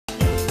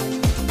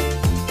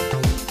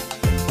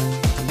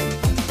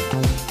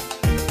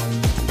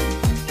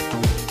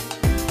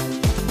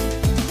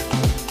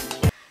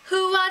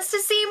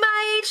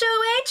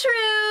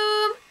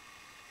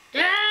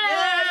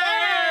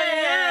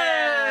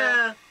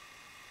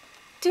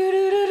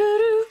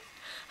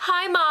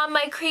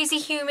crazy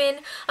human.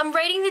 I'm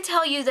writing to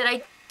tell you that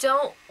I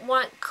don't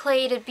want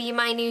Clay to be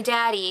my new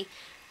daddy.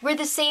 We're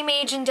the same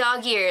age in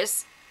dog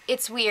years.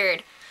 It's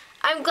weird.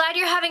 I'm glad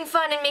you're having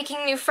fun and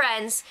making new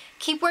friends.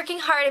 Keep working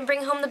hard and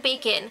bring home the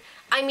bacon.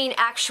 I mean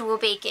actual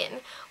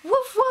bacon.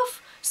 Woof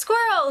woof!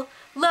 Squirrel!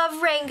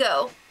 Love,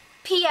 Rango.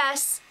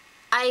 P.S.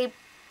 I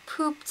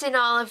pooped in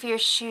all of your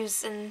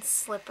shoes and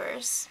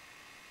slippers.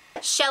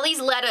 Shelley's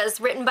letter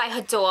is written by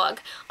her dog.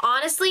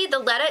 Honestly, the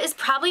letter is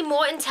probably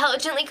more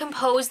intelligently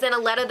composed than a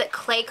letter that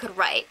Clay could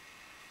write.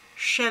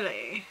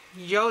 Shelley,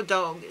 your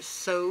dog is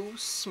so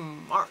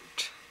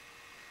smart.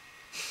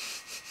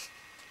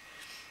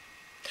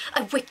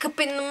 I wake up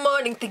in the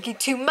morning thinking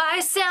to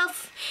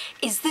myself,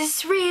 is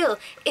this real?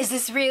 Is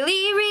this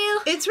really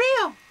real? It's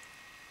real.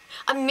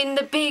 I'm in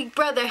the Big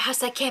Brother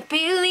house, I can't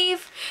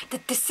believe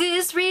that this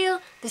is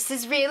real. This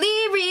is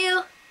really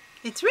real.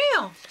 It's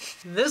real.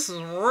 This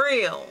is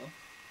real.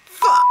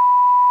 Fuck.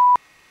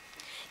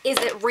 Is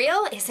it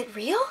real? Is it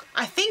real?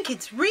 I think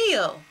it's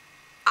real.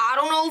 I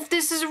don't know if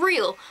this is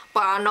real,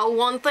 but I know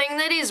one thing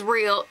that is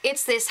real.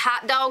 It's this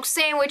hot dog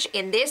sandwich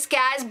in this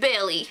guy's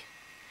belly.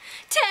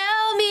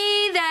 Tell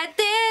me that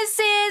this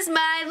is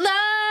my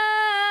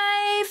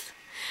life.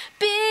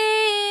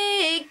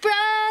 Big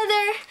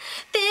Brother,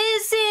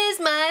 this is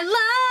my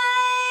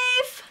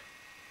life.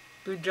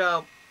 Good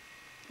job.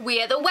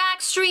 We are the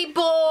Wax Street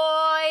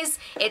Boys.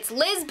 It's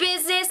Liz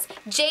Business,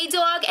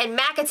 J-Dog, and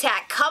Mac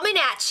Attack coming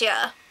at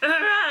ya.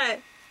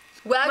 Alright.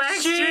 Wax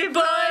Street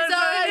Boys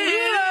are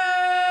here.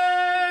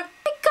 Oh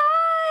my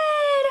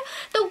God,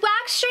 the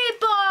Wax Street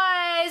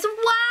Boys.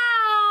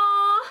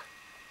 Wow.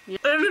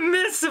 In the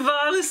midst of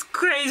all this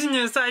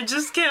craziness, I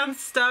just can't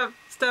stop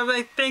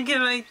like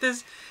thinking like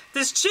this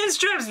chin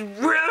strap's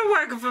really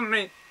working for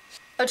me.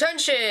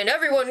 Attention,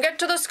 everyone get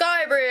to the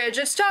Sky Bridge.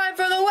 It's time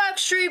for the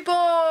Wax Street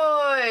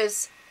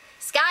Boys.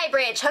 Sky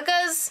Bridge,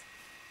 hookers.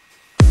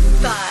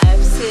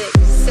 5, 6,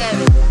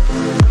 7.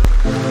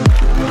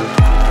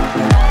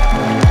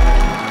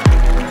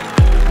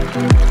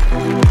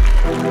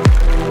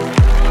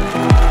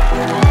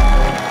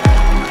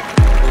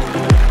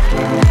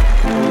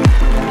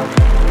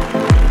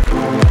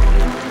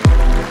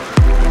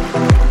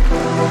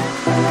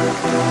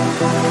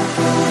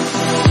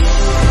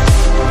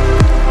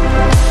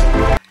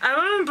 I'm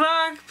on the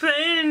block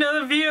playing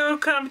another video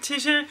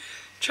competition,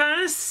 trying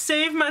to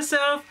save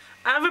myself.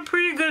 I have a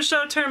pretty good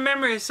short-term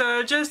memory, so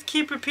I'll just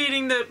keep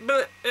repeating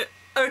the.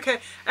 Okay,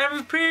 I have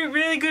a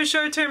really good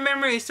short-term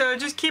memory, so I'll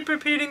just keep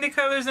repeating the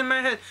colors in my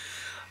head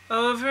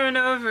over and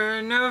over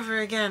and over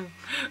again.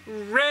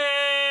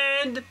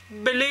 Red,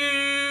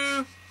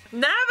 blue.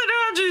 Now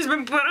that Audrey's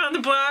been put on the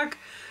block,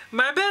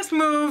 my best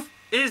move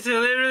is to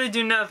literally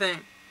do nothing.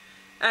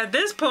 At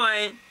this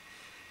point,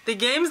 the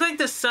game's like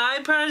the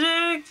side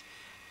project.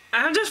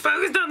 I'm just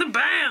focused on the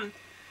band.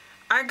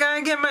 I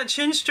gotta get my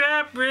chin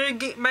strap, really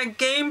get my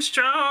game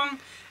strong,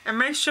 and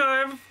make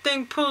sure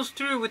everything pulls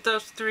through with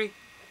those three.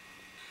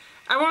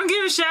 I want to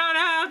give a shout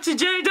out to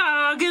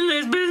J-Dog and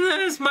Liz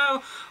Business,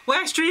 my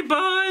Wax Street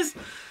Boys.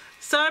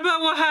 Sorry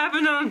about what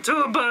happened on the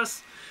tour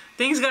bus.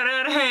 Things got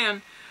out of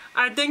hand.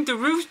 I think the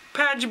roof's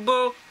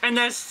patchable and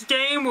that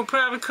stain will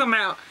probably come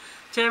out.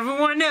 To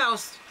everyone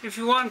else, if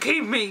you want to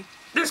keep me,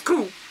 that's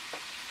cool.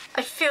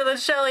 I feel that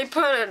Shelley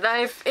put a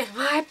knife in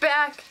my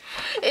back.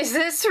 Is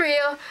this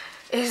real?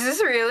 Is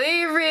this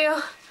really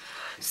real?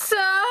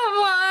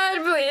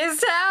 Someone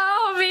please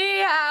tell me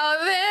how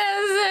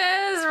this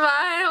is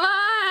my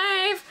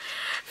life.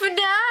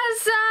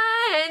 Vanessa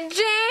and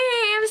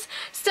James,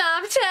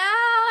 stop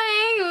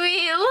telling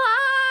me lies.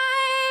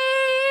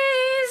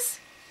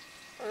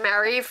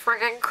 Merry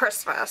friggin'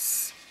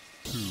 Christmas.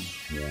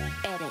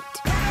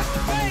 Edit.